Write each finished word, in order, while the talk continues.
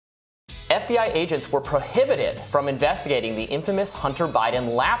FBI agents were prohibited from investigating the infamous Hunter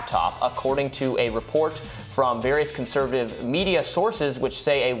Biden laptop, according to a report from various conservative media sources, which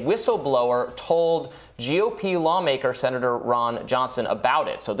say a whistleblower told GOP lawmaker Senator Ron Johnson about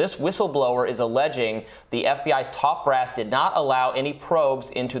it. So this whistleblower is alleging the FBI's top brass did not allow any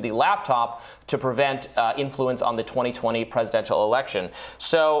probes into the laptop to prevent influence on the 2020 presidential election.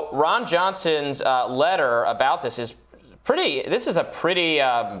 So Ron Johnson's letter about this is a pretty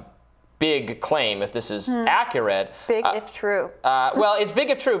big claim, if this is accurate. Big if true. Well, it's big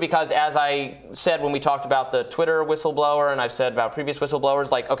if true because, as I said when we talked about the Twitter whistleblower, and I've said about previous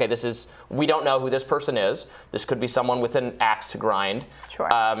whistleblowers, like, okay, we don't know who this person is. This could be someone with an axe to grind. Sure.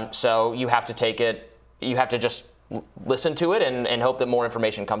 So you have to take it, you have to just listen to it and hope that more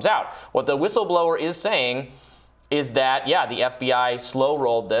information comes out. What the whistleblower is saying is that, yeah, the FBI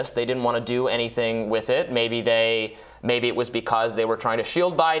slow-rolled this. They didn't want to do anything with it. Maybe it was because they were trying to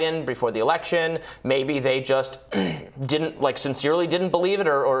shield Biden before the election. Maybe they just sincerely didn't believe it,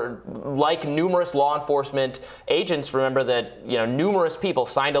 or like numerous law enforcement agents, remember that, numerous people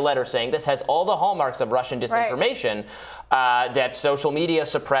signed a letter saying this has all the hallmarks of Russian disinformation. Right. That social media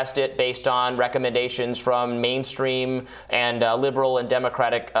suppressed it based on recommendations from mainstream and liberal and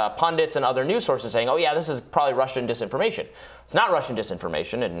Democratic pundits and other news sources saying, oh yeah, this is probably Russian disinformation. It's not Russian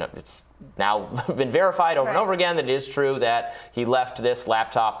disinformation, and it's now been verified over and over again that it is true that he left this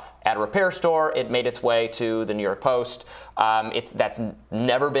laptop at a repair store. It made its way to the New York Post. That's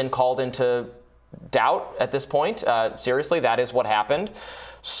never been called into doubt at this point. Seriously, that is what happened.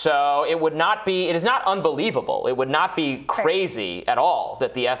 So it is not unbelievable. It would not be crazy at all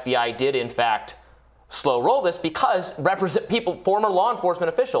that the FBI did, in fact, slow roll this, because former law enforcement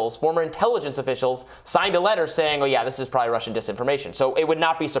officials, former intelligence officials signed a letter saying, oh yeah, this is probably Russian disinformation. So it would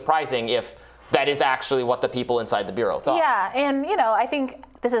not be surprising if that is actually what the people inside the Bureau thought. Yeah, and I think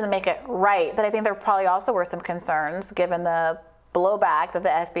this doesn't make it right, but I think there probably also were some concerns given the blowback that the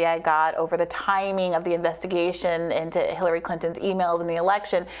FBI got over the timing of the investigation into Hillary Clinton's emails in the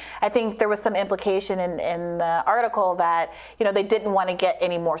election. I think there was some implication in the article that, they didn't want to get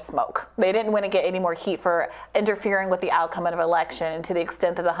any more smoke. They didn't want to get any more heat for interfering with the outcome of an election, to the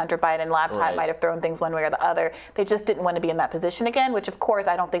extent that the Hunter Biden laptop might have thrown things one way or the other. They just didn't want to be in that position again, which of course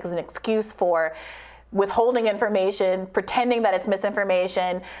I don't think is an excuse for withholding information, pretending that it's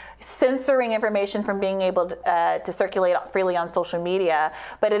misinformation, censoring information from being able to circulate freely on social media.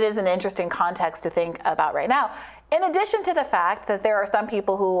 But it is an interesting context to think about right now. In addition to the fact that there are some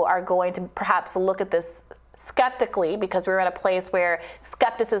people who are going to perhaps look at this skeptically, because we're at a place where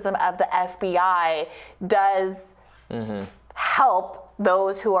skepticism of the FBI does help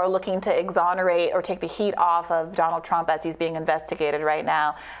those who are looking to exonerate or take the heat off of Donald Trump as he's being investigated right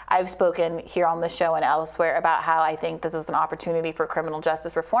now. I've spoken here on the show and elsewhere about how I think this is an opportunity for criminal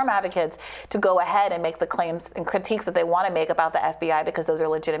justice reform advocates to go ahead and make the claims and critiques that they want to make about the FBI, because those are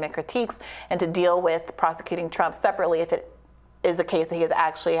legitimate critiques, and to deal with prosecuting Trump separately if it is the case that he has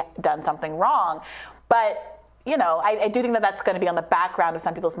actually done something wrong. But I do think that that's going to be on the background of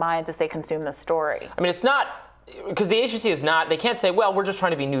some people's minds as they consume this story. I mean, it's not, because the agency is not, they can't say, well, we're just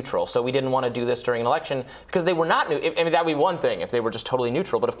trying to be neutral, so we didn't want to do this during an election, because they were not I mean, that would be one thing if they were just totally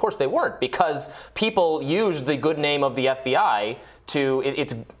neutral, but of course they weren't, because people used the good name of the FBI to,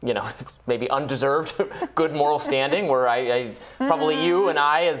 it's maybe undeserved good moral standing, where I probably you and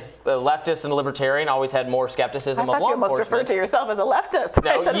I, as a leftist and a libertarian, always had more skepticism of law enforcement. I thought you almost referred to yourself as a leftist.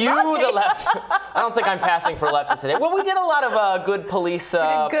 No, you, the left. I don't think I'm passing for a leftist today. Well, we did a lot of good police.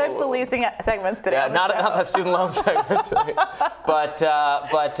 Good policing segments today. Yeah, not that student loan segment today.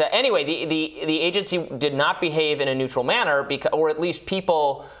 But anyway, the agency did not behave in a neutral manner, or at least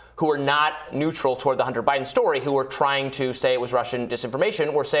people who were not neutral toward the Hunter Biden story, who were trying to say it was Russian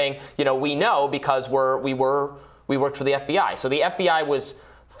disinformation, were saying, we know because we worked for the FBI. So the FBI was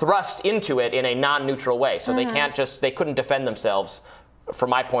thrust into it in a non-neutral way. So they couldn't defend themselves, from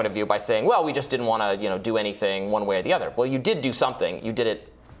my point of view, by saying, well, we just didn't want to, do anything one way or the other. Well, you did do something. You did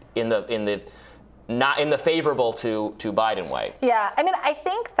it in the favorable to Biden way. Yeah, I mean, I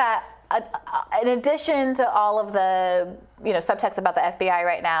think that in addition to all of the subtext about the FBI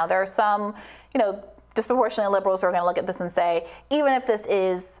right now, there are some disproportionately liberals who are going to look at this and say, even if this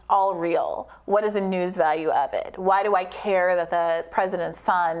is all real, what is the news value of it? Why do I care that the president's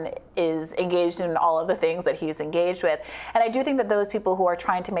son is engaged in all of the things that he's engaged with? And I do think that those people who are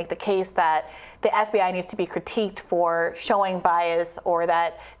trying to make the case that the FBI needs to be critiqued for showing bias, or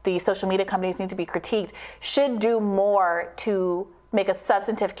that the social media companies need to be critiqued, should do more to make a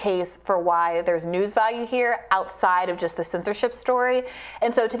substantive case for why there's news value here outside of just the censorship story.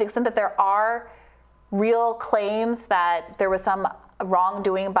 And so to the extent that there are real claims that there was some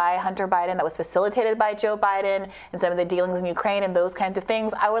wrongdoing by Hunter Biden that was facilitated by Joe Biden and some of the dealings in Ukraine and those kinds of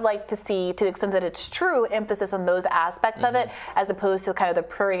things. I would like to see, to the extent that it's true, emphasis on those aspects of it, as opposed to kind of the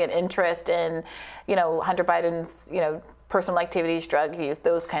prurient interest in, Hunter Biden's, personal activities, drug use,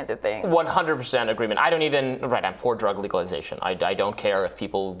 those kinds of things. 100% agreement. I'm for drug legalization. I don't care if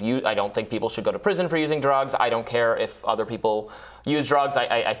people use, I don't think people should go to prison for using drugs. I don't care if other people use drugs.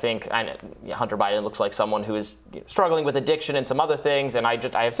 I think Hunter Biden looks like someone who is struggling with addiction and some other things, and I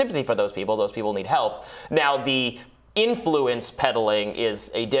have sympathy for those people. Those people need help. Now, the influence peddling is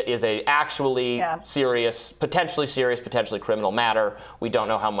a actually serious, potentially criminal matter. We don't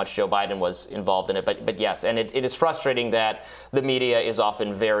know how much Joe Biden was involved in it, but yes, and it is frustrating that the media is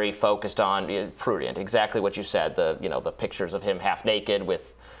often very focused on prurient, exactly what you said, the pictures of him half naked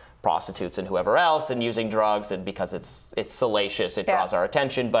with prostitutes and whoever else and using drugs, and because it's salacious, it draws our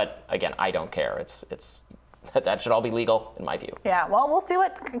attention. But again, I don't care. That should all be legal, in my view. Yeah, well, we'll see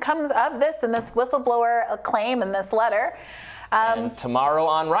what comes of this and this whistleblower claim and this letter. And tomorrow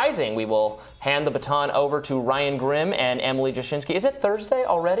on Rising, we will hand the baton over to Ryan Grimm and Emily Jashinsky. Is it Thursday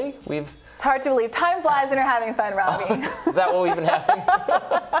already? It's hard to believe. Time flies when you're having fun, Robby. Is that what we've been having?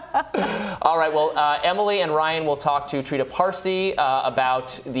 All right, well, Emily and Ryan will talk to Trita Parsi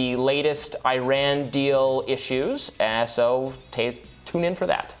about the latest Iran deal issues, so tune in for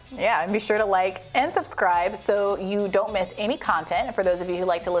that. Yeah, and be sure to like and subscribe so you don't miss any content. And for those of you who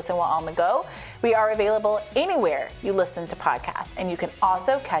like to listen while on the go, we are available anywhere you listen to podcasts. And you can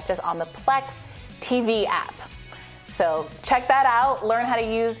also catch us on the Plex TV app. So check that out. Learn how to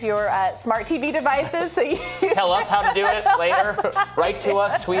use your smart TV devices. So you tell us how to do it later. Write to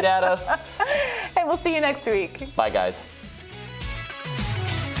us, tweet at us. And we'll see you next week. Bye, guys.